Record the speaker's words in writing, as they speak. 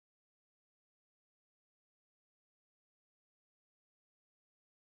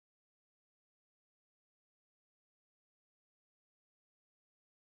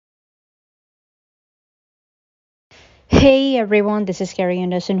Hey everyone, this is Carrie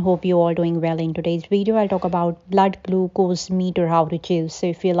Anderson. Hope you all doing well. In today's video, I'll talk about blood glucose meter, how to choose. So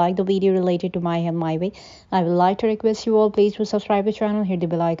if you like the video related to my health my way, I would like to request you all please to subscribe the channel, hit the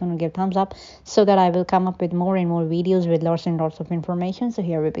bell icon and give thumbs up so that I will come up with more and more videos with lots and lots of information. So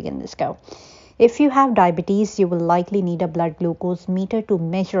here we begin. Let's go. If you have diabetes, you will likely need a blood glucose meter to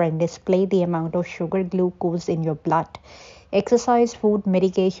measure and display the amount of sugar glucose in your blood. Exercise, food,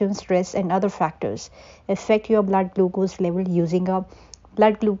 medication, stress, and other factors affect your blood glucose level. Using a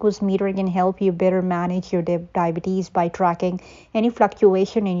blood glucose meter can help you better manage your diabetes by tracking any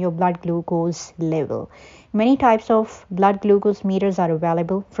fluctuation in your blood glucose level. Many types of blood glucose meters are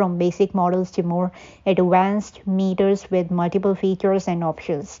available, from basic models to more advanced meters with multiple features and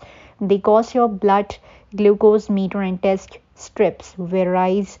options. The cost of blood glucose meter and test strips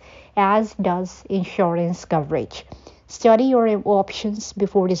varies, as does insurance coverage. Study your options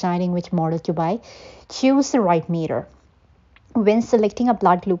before deciding which model to buy. Choose the right meter. When selecting a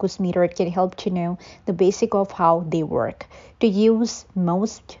blood glucose meter, it can help to know the basic of how they work. To use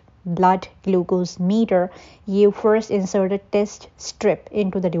most blood glucose meter, you first insert a test strip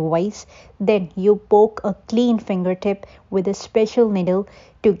into the device. Then you poke a clean fingertip with a special needle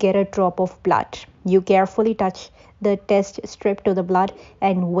to get a drop of blood. You carefully touch the test strip to the blood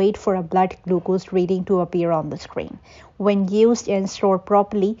and wait for a blood glucose reading to appear on the screen. When used and stored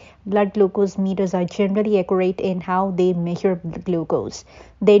properly, blood glucose meters are generally accurate in how they measure glucose.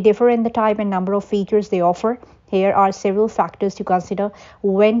 They differ in the type and number of features they offer. Here are several factors to consider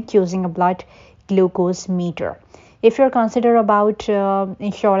when choosing a blood glucose meter. If you're consider about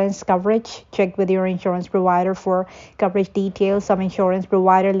insurance coverage, check with your insurance provider for coverage details. Some insurance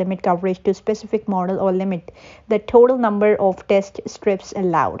provider limit coverage to specific model or limit the total number of test strips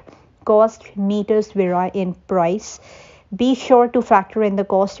allowed. Cost: meters vary in price. Be sure to factor in the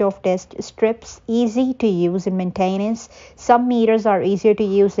cost of test strips. Easy to use in maintenance. Some meters are easier to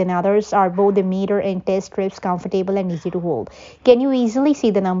use than others. Are both the meter and test strips comfortable and easy to hold? Can you easily see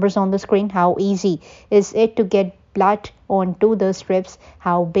the numbers on the screen? How easy is it to get blood onto the strips?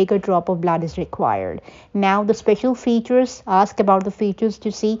 How big a drop of blood is required? Now the special features. Ask about the features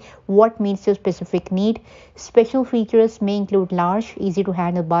to see what meets your specific need. Special features may include large, easy to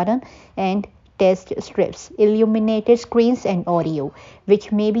handle button and test strips, illuminated screens, and audio,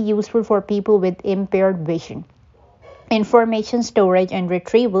 which may be useful for people with impaired vision. Information storage and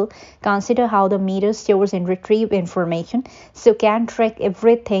retrieval. Consider how the meter stores and retrieves information, so can track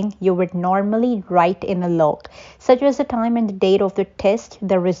everything you would normally write in a log, such as the time and the date of the test,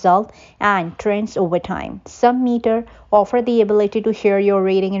 the result, and trends over time. Some meter offer the ability to share your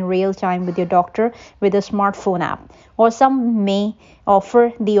reading in real time with your doctor with a smartphone app, or some may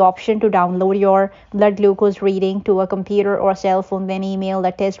offer the option to download your blood glucose reading to a computer or cell phone, then email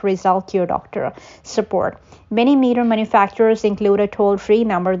the test result to your doctor. Support. Many meter manufacturers include a toll-free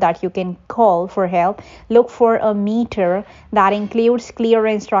number that you can call for help. Look for a meter that includes clear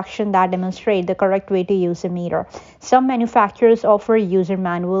instructions that demonstrate the correct way to use a meter. Some manufacturers offer user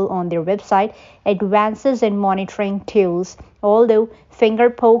manual on their website. Advances in monitoring tools. Although finger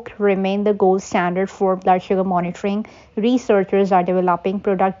poke remain the gold standard for blood sugar monitoring, researchers are developing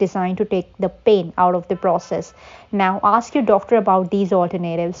products designed to take the pain out of the process. Now ask your doctor about these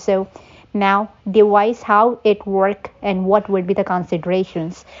alternatives. So now device, how it work and what would be the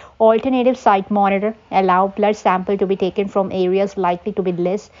considerations. Alternative site monitor. Allow blood sample to be taken from areas likely to be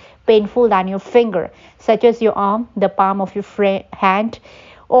less painful than your finger, such as your arm, the palm of your hand,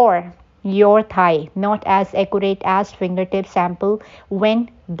 or your thigh. Not as accurate as fingertip sample when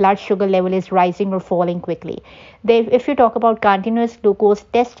blood sugar level is rising or falling quickly. If you talk about continuous glucose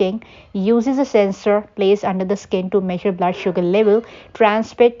testing, uses a sensor placed under the skin to measure blood sugar level,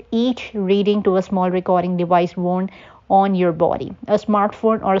 transmit each reading to a small recording device worn on your body. A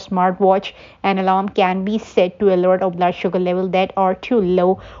smartphone or a smartwatch, an alarm can be set to alert of blood sugar level that are too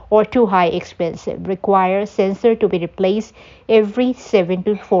low or too high. Expensive. Require sensor to be replaced every 7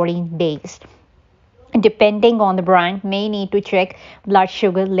 to 14 days. Depending on the brand, may need to check blood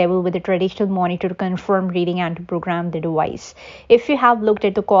sugar level with a traditional monitor to confirm reading and to program the device. If you have looked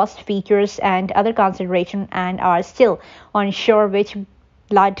at the cost, features, and other considerations and are still unsure which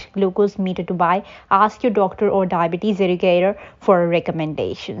blood glucose meter to buy, ask your doctor or diabetes educator for a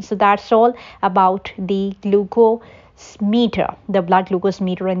recommendation. So that's all about the glucose meter, the blood glucose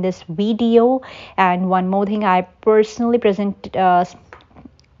meter in this video. And one more thing, I personally present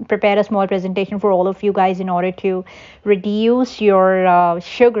prepare a small presentation for all of you guys in order to reduce your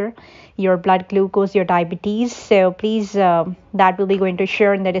sugar, your blood glucose, your diabetes. So please, that will be going to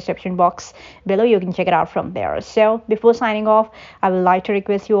share in the description box below. You can check it out from there. So before signing off, I would like to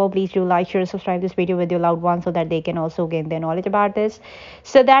request you all, please do like, share, subscribe this video with your loved ones so that they can also gain their knowledge about this.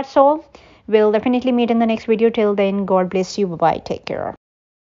 So that's all. We'll definitely meet in the next video. Till then, God bless you. Bye bye. Take care.